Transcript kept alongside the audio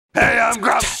I'm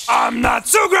Grumps, I'm not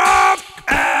so Grump,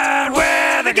 and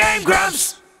we're the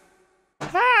GameGrumps!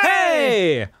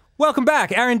 Hey! Welcome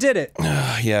back, Aaron did it.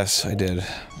 Yes, I did.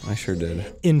 I sure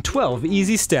did. In 12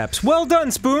 easy steps. Well done,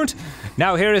 Spoont!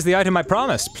 Now here is the item I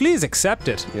promised. Please accept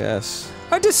it. Yes.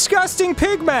 A disgusting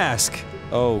pig mask!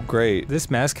 Oh, great.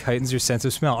 This mask heightens your sense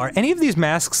of smell. Are any of these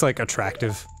masks, like,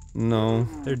 attractive? No.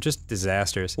 They're just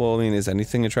disasters. Well, I mean, is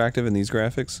anything attractive in these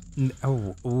graphics?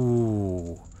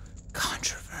 Ooh.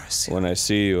 Controversy. When I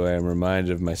see you, I am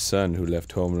reminded of my son who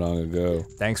left home long ago.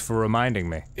 Thanks for reminding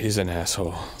me. He's an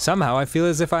asshole. Somehow I feel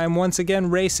as if I am once again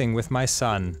racing with my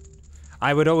son.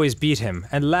 I would always beat him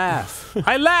and laugh.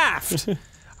 I laughed!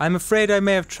 I'm afraid I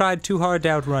may have tried too hard to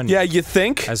outrun you. Yeah, you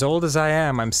think? As old as I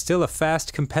am, I'm still a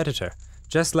fast competitor.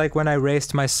 Just like when I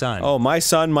raced my son. Oh, my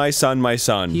son, my son, my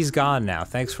son. He's gone now,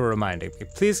 thanks for reminding me.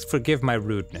 Please forgive my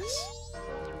rudeness.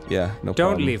 Yeah, no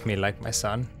Don't problem. leave me like my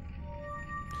son.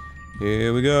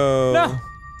 Here we go. No!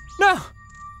 No!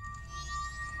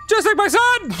 Just like my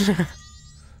son!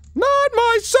 Not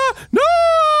my son!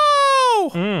 No!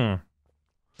 Hmm.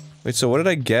 Wait, so what did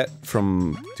I get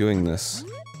from doing this?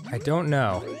 I don't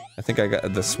know. I think I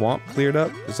got the swamp cleared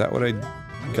up. Is that what I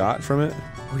got from it?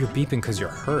 Oh, you're beeping because you're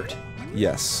hurt.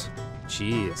 Yes.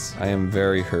 Jeez. I am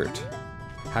very hurt.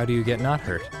 How do you get not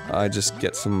hurt? I just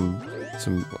get some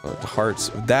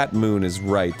hearts. That moon is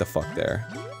right the fuck there.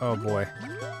 Oh boy.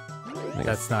 I think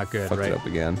That's not good, fucked right? it up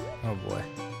again. Oh boy.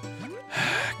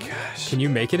 Gosh. Can you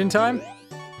make it in time?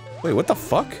 Wait, what the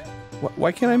fuck?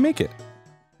 Why can't I make it?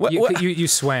 What? You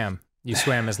swam. You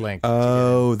swam as Link.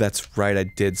 Oh, that's right, I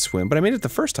did swim. But I made it the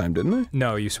first time, didn't I?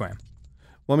 No, you swam.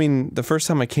 Well, I mean, the first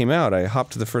time I came out, I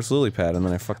hopped to the first lily pad and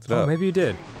then I fucked it Oh, up. maybe you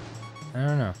did. I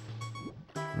don't know.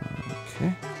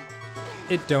 Okay.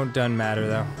 It don't done matter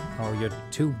though. Oh, you're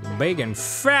too big and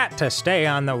fat to stay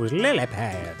on those lily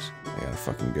pads. I gotta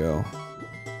fucking go.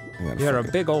 You're a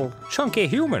big old chunky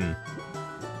human.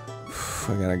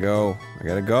 I gotta go. I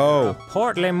gotta go.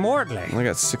 Portly mortly. I only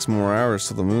got 6 more hours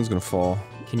till the moon's gonna fall.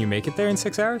 Can you make it there in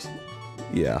 6 hours?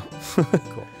 Yeah.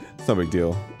 Cool. It's no big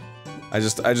deal. I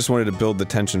just wanted to build the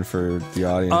tension for the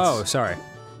audience. Oh, sorry.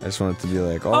 I just wanted to be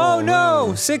like, Oh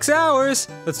no! 6 hours!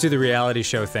 Let's do the reality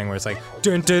show thing where it's like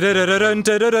dun dun dun dun dun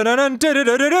dun dun dun dun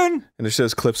dun dun. And it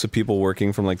shows clips of people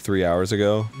working from like 3 hours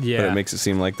ago. Yeah. But it makes it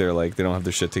seem like they're like, they don't have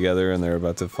their shit together and they're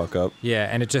about to fuck up. Yeah,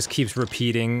 and it just keeps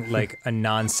repeating like a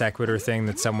non sequitur thing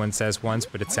that someone says once,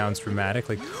 but it sounds dramatic.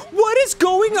 Like, what is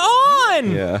going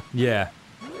on? Yeah. Yeah.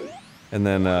 And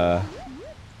then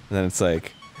it's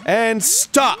like, and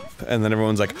stop! And then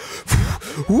everyone's like,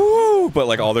 woo! But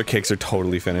like all their cakes are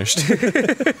totally finished.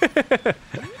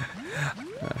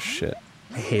 Ah, shit.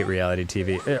 I hate reality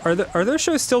TV. Are those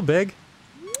shows still big?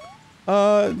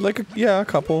 Yeah, a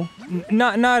couple.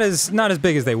 Not as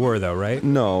big as they were though, right?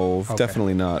 No, Okay.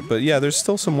 definitely not. But yeah, there's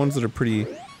still some ones that are pretty...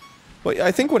 Well,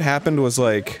 I think what happened was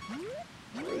like...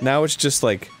 Now it's just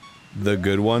like, the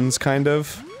good ones, kind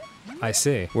of. I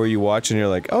see. Where you watch and you're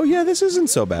like, oh yeah, this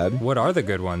isn't so bad. What are the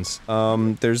good ones?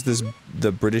 There's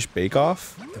the British Bake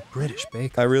Off. The British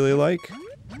Bake I really like.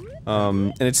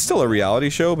 And it's still a reality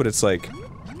show, but it's like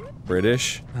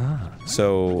British. Ah.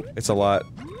 So it's a lot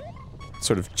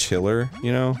sort of chiller,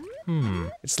 you know?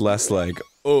 It's less like,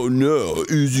 oh no,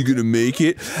 is he gonna make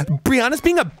it? Brianna's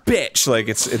being a bitch! Like,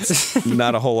 it's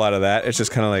not a whole lot of that. It's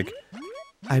just kind of like,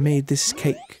 I made this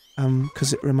cake,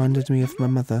 cause it reminded me of my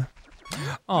mother.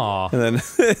 Aw. And then,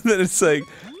 then it's like,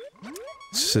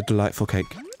 this is a delightful cake.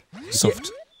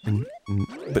 Soft,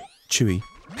 but chewy.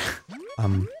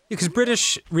 Because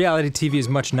British reality TV is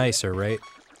much nicer, right?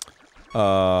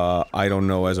 I don't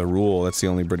know as a rule. That's the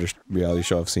only British reality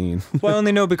show I've seen. Well, I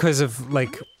only know because of,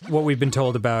 like, what we've been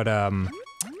told about,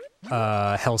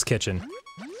 Hell's Kitchen.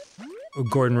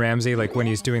 Gordon Ramsay, like, when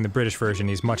he's doing the British version,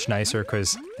 he's much nicer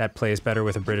because that plays better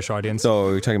with a British audience. So,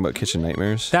 you're talking about Kitchen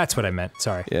Nightmares? That's what I meant,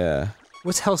 sorry. Yeah.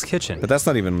 What's Hell's Kitchen? But that's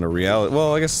not even a reality-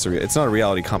 well, I guess it's not a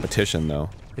reality competition, though.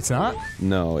 It's not?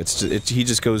 No, it's just- he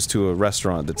just goes to a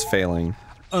restaurant that's failing.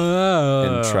 Oh.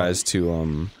 And tries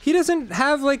to, He doesn't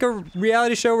have, like, a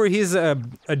reality show where he's a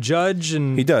judge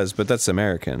and- He does, but that's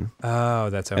American. Oh,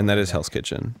 that's okay. And that is Hell's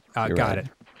Kitchen. You're got right.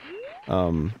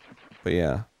 it. But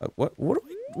yeah. What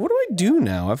do I do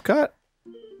now? I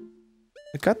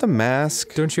got the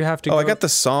mask. Don't you have to go- Oh, I got the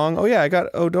song. Oh yeah, I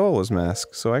got Odola's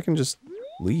mask, so I can just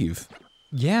leave.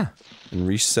 Yeah. And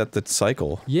reset the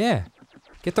cycle. Yeah.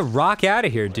 Get the rock out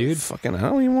of here, dude. Fucking, I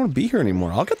don't even want to be here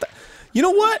anymore. I'll get the- You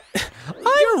know what?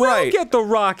 I will right. get the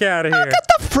rock out of here. I'll get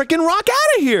the frickin' rock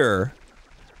out of here!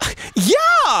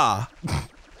 Yeah!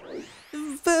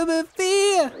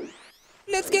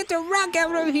 Let's get the rock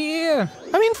out of here.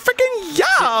 I mean, freaking yeah!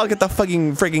 I'll get the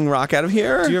frigging rock out of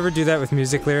here. Do you ever do that with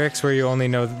music lyrics where you only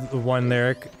know the one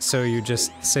lyric, so you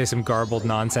just say some garbled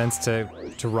nonsense to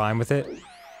rhyme with it?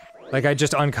 Like I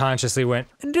just unconsciously went,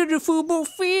 "Do the fubu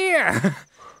fear.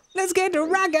 Let's get the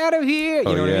rock out of here." You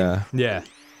know what I mean? Yeah.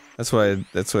 That's why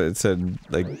it said,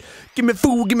 like, give me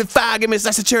food, give me fire, give me a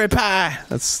slice of cherry pie.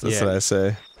 That's what I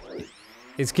say.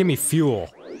 It's give me fuel.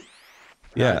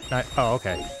 Yeah. Oh,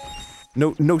 okay.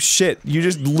 No shit. You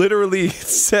just literally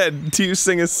said, do you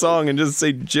sing a song and just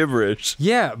say gibberish?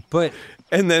 Yeah, but...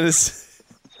 And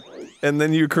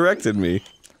then you corrected me.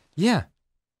 Yeah.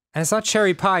 And it's not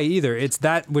cherry pie either, it's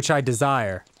that which I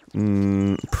desire.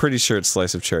 Pretty sure it's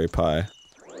slice of cherry pie.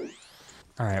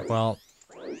 Alright, well...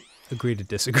 Agree to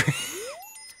disagree.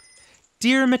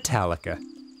 Dear Metallica,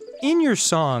 in your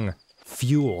song,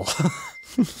 Fuel,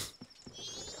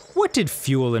 what did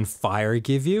Fuel and Fire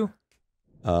give you?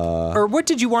 Or what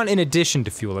did you want in addition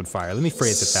to Fuel and Fire? Let me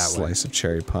phrase it that way. Slice of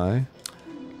cherry pie.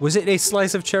 Was it a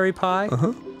slice of cherry pie?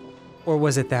 Uh-huh. Or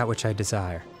was it that which I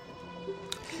desire?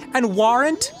 And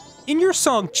Warrant, in your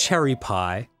song Cherry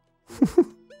Pie,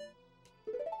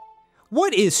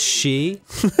 what is she?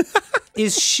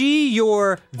 Is she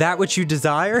your that which you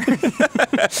desire?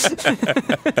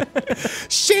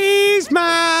 She's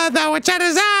my that which I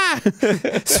desire.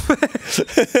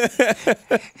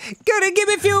 Gonna give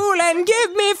me fuel and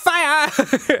give me fire.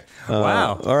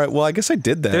 Wow. All right. Well, I guess I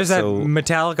did that. There's that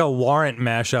Metallica Warrant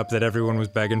mashup that everyone was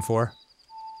begging for.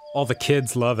 All the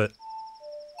kids love it.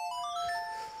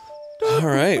 All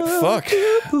right. Fuck.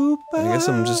 I guess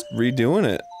I'm just redoing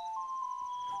it.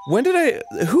 When did I?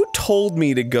 Who told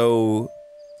me to go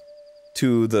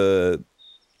to the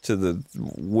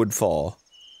woodfall?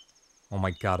 Oh my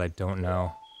god, I don't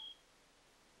know.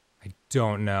 I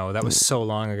don't know. That was so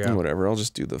long ago. Whatever. I'll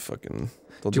just do the fucking.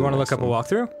 Do you want to look up a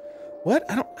walkthrough? What?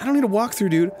 I don't need a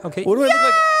walkthrough, dude. Okay. What do I look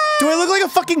like? Do I look like a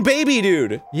fucking baby,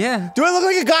 dude? Yeah. Do I look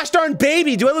like a gosh darn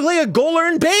baby? Do I look like a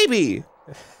goal-earned baby?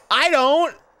 I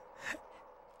don't.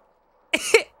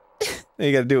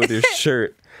 You gotta do it with your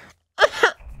shirt.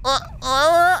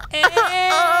 Wow,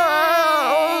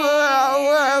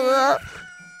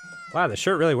 the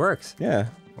shirt really works. Yeah.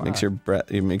 Wow.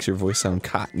 It makes your voice sound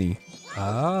cottony.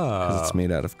 Oh. Because it's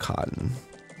made out of cotton.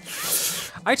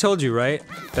 I told you, right?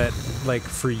 That, like,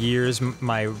 for years, the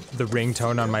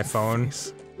ringtone on my phone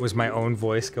was my own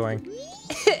voice going...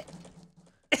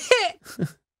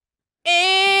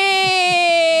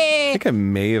 I think I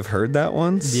may have heard that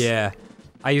once. Yeah.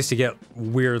 I used to get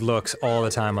weird looks all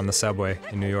the time on the subway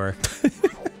in New York.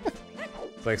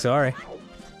 Like, sorry.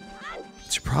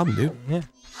 What's your problem, dude? Yeah.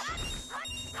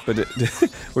 But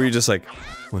were you just like,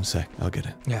 1 sec, I'll get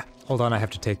it. Yeah. Hold on, I have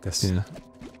to take this. Yeah.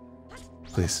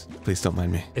 Please don't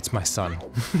mind me. It's my son.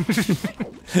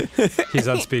 He's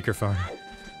on speakerphone.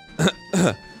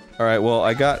 All right, well,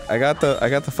 I got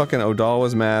the fucking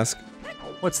Odawa's mask.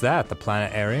 What's that? The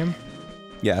planetarium?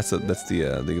 Yeah, so that's the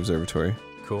observatory.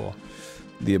 Cool.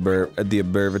 The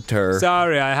observatory.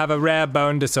 Sorry, I have a rare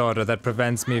bone disorder that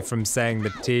prevents me from saying the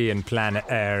T in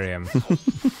planetarium.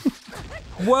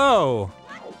 Whoa!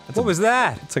 What was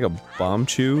that? It's like a bomb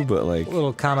chew, but like... A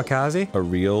little kamikaze? A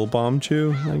real bomb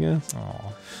chew, I guess.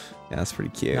 Aw. Yeah, that's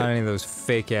pretty cute. Not any of those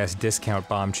fake-ass discount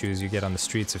bomb chews you get on the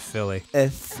streets of Philly.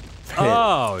 It's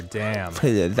Oh, damn.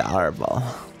 pretty adorable.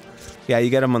 Yeah, you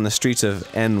get them on the streets of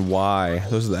NY.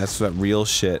 That's that real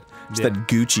shit. It's Yeah. that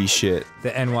Gucci shit.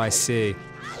 The NYC.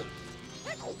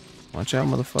 Watch out,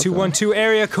 motherfucker. 212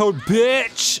 area code,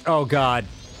 bitch! Oh, God.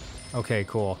 Okay,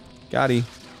 cool. Gotti.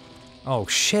 Oh,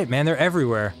 shit, man, they're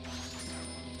everywhere.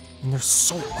 And they're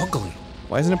so ugly.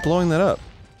 Why isn't it blowing that up?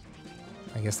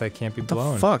 I guess that can't be What the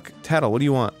blown. fuck? Tattle, what do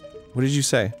you want? What did you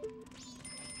say?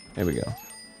 There we go.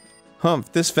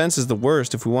 Humph, this fence is the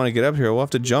worst. If we want to get up here, we'll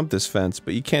have to jump this fence.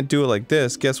 But you can't do it like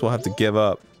this. Guess we'll have to give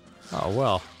up. Oh,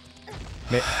 well.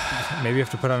 Maybe you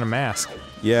have to put on a mask.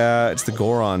 Yeah, it's the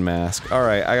Goron mask.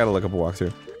 Alright, I gotta look up a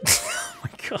walkthrough. Oh my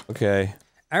god. Okay.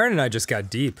 Aaron and I just got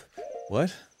deep.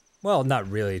 What? Well, not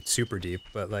really super deep,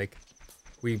 but like,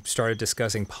 we started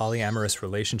discussing polyamorous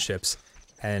relationships,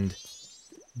 and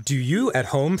do you at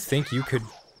home think you could,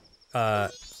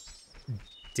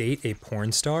 date a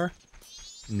porn star,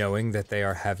 knowing that they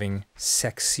are having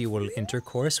sexual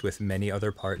intercourse with many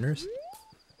other partners?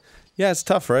 Yeah, it's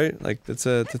tough, right? Like, it's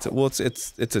a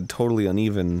totally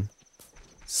uneven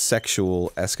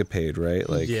sexual escapade, right?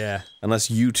 Like, Yeah.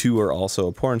 unless you two are also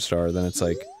a porn star, then it's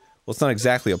like, well, it's not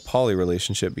exactly a poly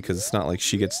relationship because it's not like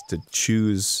she gets to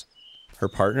choose her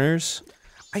partners.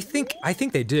 I think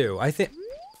they do.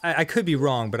 I could be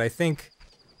wrong, but I think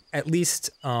at least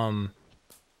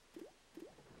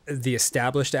the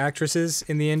established actresses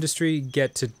in the industry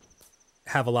get to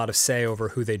have a lot of say over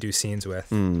who they do scenes with.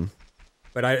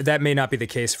 But that may not be the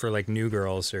case for like new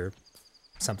girls or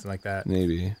something like that.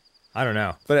 Maybe. I don't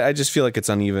know. But I just feel like it's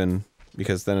uneven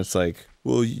because then it's like,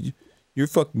 well, you're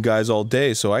fucking guys all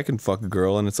day, so I can fuck a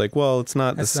girl, and it's like, well, it's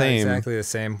not the same. Not exactly the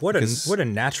same. What a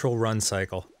natural run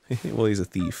cycle. Well, he's a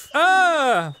thief.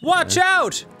 Watch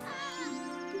out!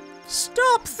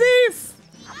 Stop, thief!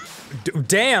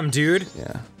 Damn, dude.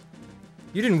 Yeah.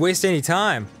 You didn't waste any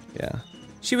time. Yeah.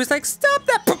 She was like, stop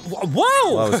that!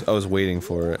 Whoa! Well, I was waiting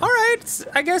for it. All right,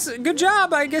 I guess, good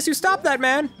job. I guess you stopped that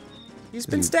man. He's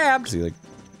been stabbed. Is he like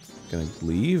gonna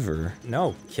leave or?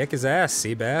 No, kick his ass,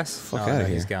 Seabass. Fuck outta here.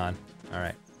 He's gone. All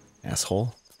right.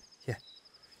 Asshole. Yeah.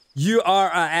 You are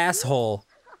a asshole.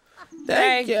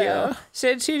 Thank you.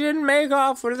 Since he didn't make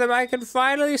off with them, I can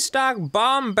finally stock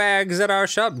bomb bags at our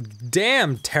shop.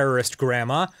 Damn, terrorist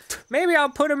grandma. Maybe I'll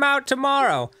put him out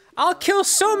tomorrow. I'll kill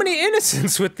so many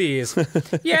innocents with these.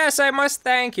 Yes, I must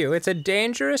thank you. It's a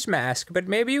dangerous mask, but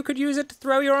maybe you could use it to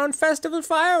throw your own festival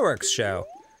fireworks show.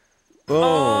 Boom.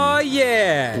 Oh,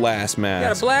 yeah. Blast mask. You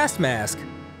got a blast mask.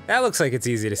 That looks like it's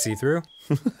easy to see through.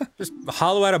 Just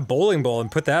hollow out a bowling ball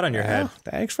and put that on your head.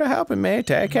 Thanks for helping me.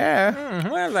 Take care.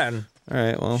 Well then. All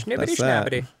right. Well, Schnibbity that's that.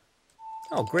 schnabbity.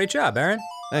 Oh, great job, Aaron.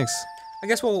 Thanks. I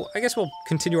guess we'll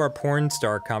continue our porn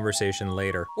star conversation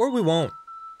later, or we won't.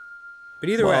 But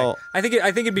either way, I think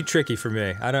it'd be tricky for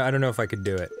me. I don't know if I could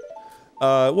do it.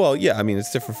 Well, yeah. I mean,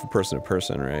 it's different from person to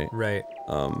person, right? Right.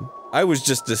 I was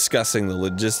just discussing the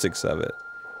logistics of it.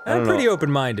 I'm pretty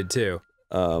open-minded too.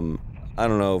 I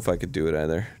don't know if I could do it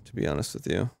either, to be honest with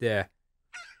you. Yeah.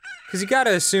 Because you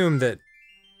gotta assume that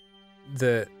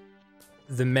the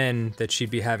men that she'd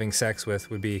be having sex with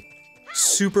would be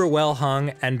super well hung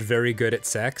and very good at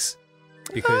sex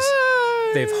because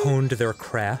they've honed their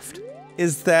craft.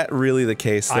 Is that really the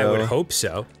case, though? I would hope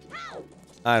so.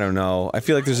 I don't know. I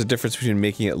feel like there's a difference between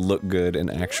making it look good and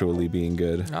actually being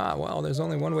good. Ah, well, there's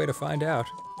only one way to find out.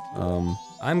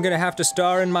 I'm gonna have to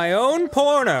star in my own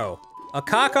porno. A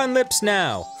Cock on Lips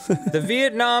Now. The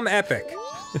Vietnam epic.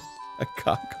 A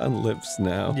Cock on Lips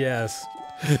Now. Yes.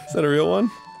 Is that a real one?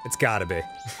 It's gotta be.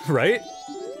 Right?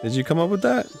 Did you come up with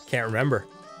that? Can't remember.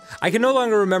 I can no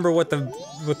longer remember what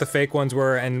the fake ones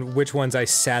were and which ones I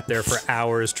sat there for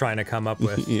hours trying to come up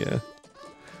with. Yeah.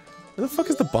 Where the fuck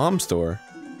is the bomb store?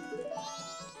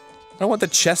 I don't want the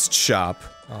chest shop.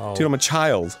 Oh. Dude, I'm a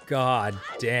child. God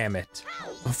damn it.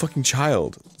 I'm a fucking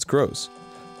child. It's gross.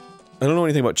 I don't know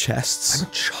anything about chests. I'm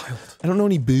a child. I don't know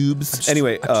any boobs.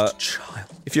 Anyway, I'm just a child.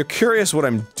 If you're curious what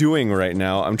I'm doing right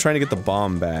now, I'm trying to get the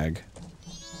bomb bag.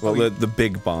 Well, the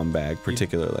big bomb bag,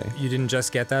 particularly. You didn't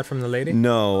just get that from the lady?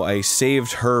 No, I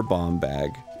saved her bomb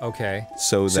bag. Okay.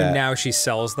 So now she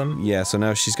sells them? Yeah, so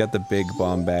now she's got the big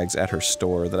bomb bags at her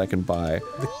store that I can buy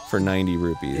for 90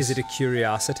 rupees. Is it a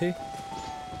curiosity?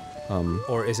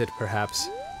 Or is it perhaps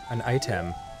an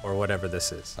item, or whatever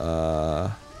this is?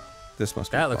 This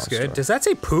must be That looks good. Store. Does that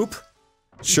say poop?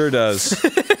 Sure does.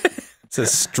 It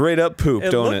says straight up poop,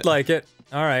 don't it? It looked like it.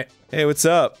 Alright. Hey, what's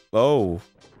up? Oh.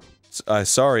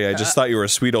 Sorry, I just thought you were a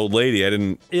sweet old lady. I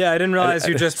didn't... Yeah, I didn't realize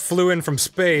you just flew in from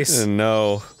space.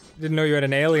 No. Didn't know you had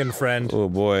an alien friend. Oh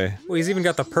boy. Well, he's even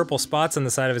got the purple spots on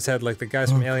the side of his head like the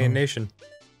guys from Alien Nation.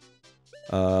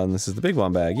 And this is the big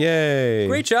bomb bag. Yay!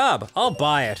 Great job. I'll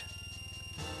buy it.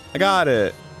 I got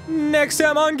it. Next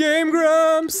time on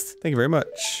GameGrumps. Thank you very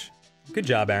much. Good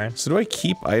job, Aaron. So do I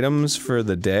keep items for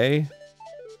the day?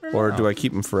 Or do I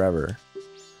keep them forever?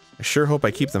 I sure hope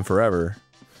I keep them forever.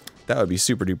 That would be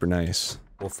super duper nice.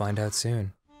 We'll find out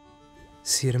soon.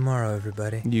 See you tomorrow,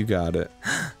 everybody. You got it.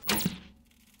 I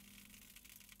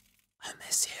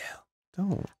miss you.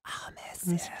 Don't. I'll miss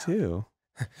I miss you too.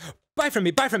 Buy from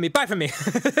me, buy from me, buy from me.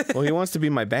 Well, he wants to be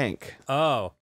my bank. Oh.